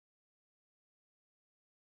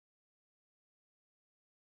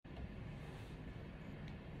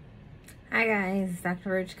Hi guys, it's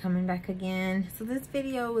Dr. Roach coming back again. So this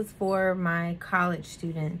video is for my college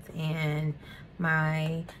students, and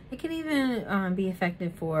it can even be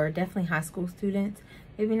effective for definitely high school students.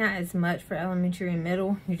 Maybe not as much for elementary and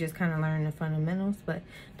middle. You just kind of learn the fundamentals, but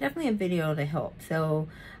definitely a video to help. So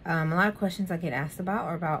a lot of questions I get asked about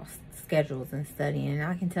are about schedules and studying. And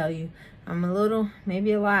I can tell you, I'm a little,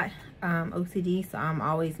 maybe a lot OCD, so I'm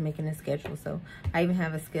always making a schedule. So I even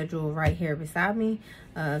have a schedule right here beside me,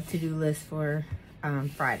 to-do list for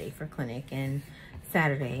Friday for clinic and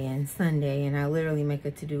Saturday and Sunday, and I literally make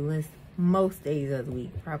a to-do list most days of the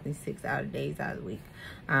week, probably 6 days out of the week,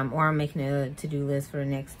 or I'm making a to-do list for the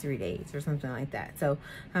next 3 days or something like that. So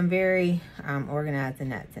I'm very organized in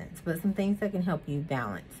that sense, but some things that can help you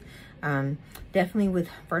balance. Definitely with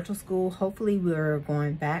virtual school, hopefully we're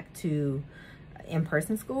going back to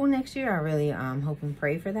in-person school next year. I really hope and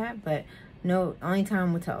pray for that, but no, only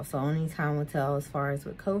time will tell. So only time will tell as far as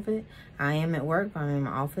with COVID. I am at work, but I'm in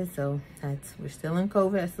my office, so we're still in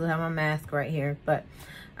COVID. I still have my mask right here, but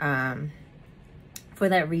for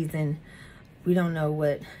that reason, we don't know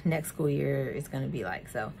what next school year is going to be like.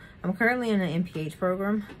 So I'm currently in an MPH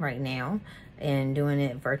program right now and doing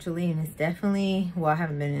it virtually, and it's definitely, well, I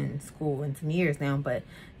haven't been in school in some years now, but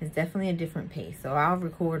it's definitely a different pace. So I'll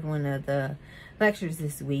record one of the lectures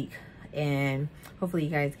this week, and hopefully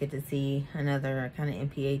you guys get to see another kind of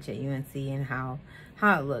MPH at UNC and how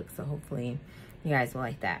it looks. So hopefully you guys will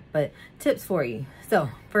like that. But tips for you. So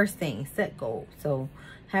first thing, set goals. So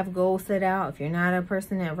have goals set out. If you're not a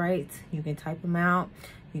person that writes, you can type them out.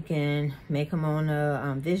 You can make them on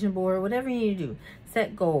a vision board, whatever you need to do.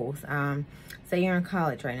 Set goals. Say you're in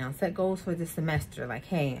college right now. Set goals for the semester. Like,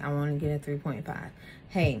 hey, I want to get a 3.5.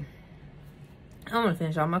 Hey, I want to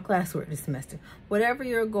finish all my classwork this semester. Whatever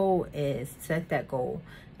your goal is, set that goal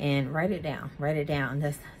and write it down. Write it down.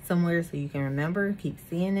 That's somewhere so you can remember, keep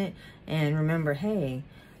seeing it, and remember, hey,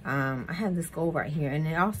 I have this goal right here. And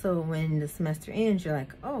then also when the semester ends, you're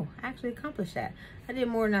like, oh, I actually accomplished that. I did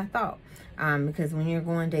more than I thought. Because when you're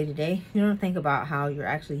going day to day, you don't think about how you're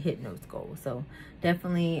actually hitting those goals. So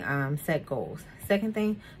definitely set goals. Second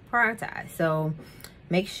thing, prioritize. So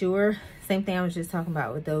make sure, same thing I was just talking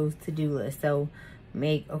about with those to-do lists. So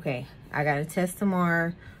okay, I got a test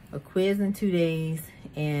tomorrow, a quiz in 2 days,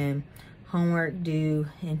 and homework due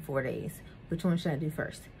in 4 days. Which one should I do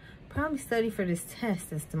first? Probably study for this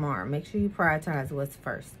test that's tomorrow. Make sure you prioritize what's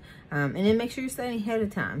first. And then make sure you're studying ahead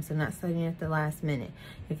of time, so not studying at the last minute.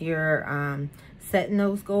 If you're setting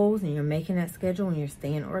those goals and you're making that schedule and you're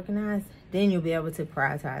staying organized, then you'll be able to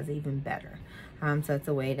prioritize even better. So that's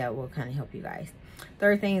a way that will kind of help you guys.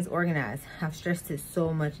 Third thing is organize. I've stressed it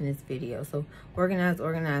so much in this video. So organize,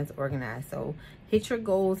 organize, organize. So hit your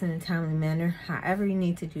goals in a timely manner. However you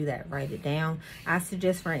need to do that, write it down. I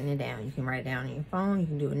suggest writing it down. You can write it down on your phone. You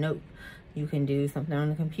can do a note. You can do something on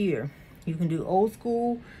the computer. You can do old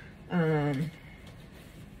school pen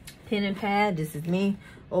and pad. This is me.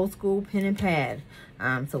 Old school pen and pad.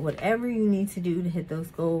 So whatever you need to do to hit those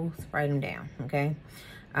goals, write them down. Okay.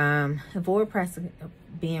 Avoid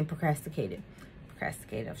being procrastinated.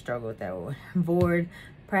 I've struggled with that word. Avoid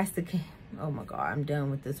procrastinate. Oh my God, I'm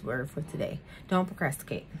done with this word for today. Don't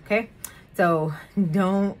procrastinate, okay? So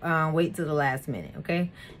don't wait till the last minute,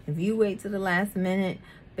 okay? If you wait till the last minute,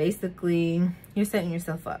 basically you're setting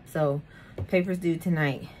yourself up. So papers due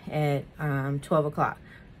tonight at 12 o'clock.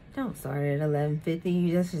 Don't start at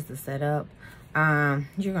 11:50. That's just a setup.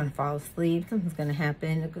 You're gonna fall asleep. Something's gonna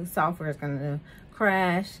happen. The software is gonna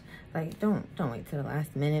crash. Like, don't wait till the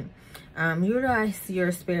last minute. Utilize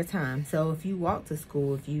your spare time. So if you walk to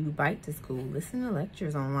school, if you bike to school, listen to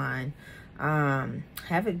lectures online,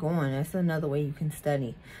 have it going. That's another way you can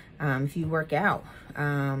study. If you work out,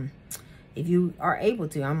 if you are able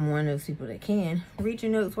to, I'm one of those people that can read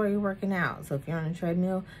your notes while you're working out. So if you're on a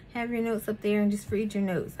treadmill, have your notes up there and just read your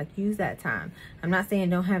notes. Like, use that time. I'm not saying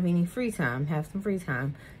don't have any free time. Have some free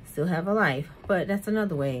time. Still have a life. But that's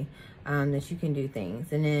another way that you can do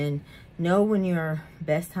things. And then know when your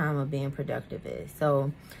best time of being productive is.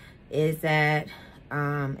 So is that,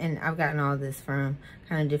 and I've gotten all this from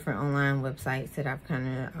kind of different online websites that I've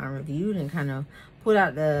kind of reviewed and kind of put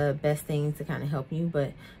out the best things to kind of help you.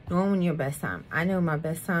 But knowing when your best time. I know my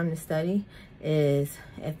best time to study is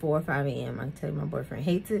at 4 or 5 a.m. I can tell you my boyfriend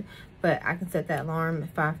hates it, but I can set that alarm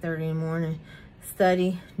at 5:30 in the morning,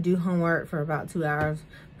 study, do homework for about 2 hours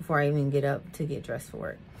before I even get up to get dressed for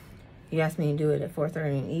work. You ask me to do it at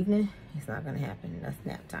 4:30 in the evening, it's not going to happen. That's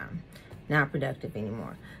nap time. Not productive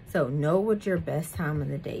anymore. So know what your best time of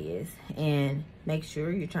the day is and make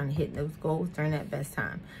sure you're trying to hit those goals during that best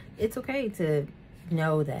time. It's okay to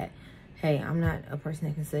know that, hey, I'm not a person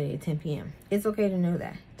that can study at 10 p.m. It's okay to know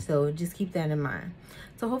that. So just keep that in mind.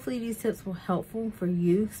 So hopefully these tips were helpful for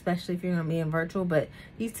you, especially if you're going to be in virtual. But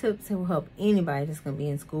these tips will help anybody that's going to be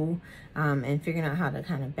in school and figuring out how to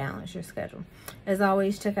kind of balance your schedule. As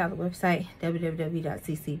always, check out the website,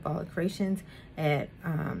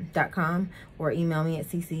 www.ccballercreations.com, or email me at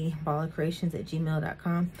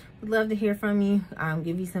ccballercreations@gmail.com. Would love to hear from you,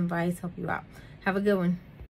 give you some advice, help you out. Have a good one.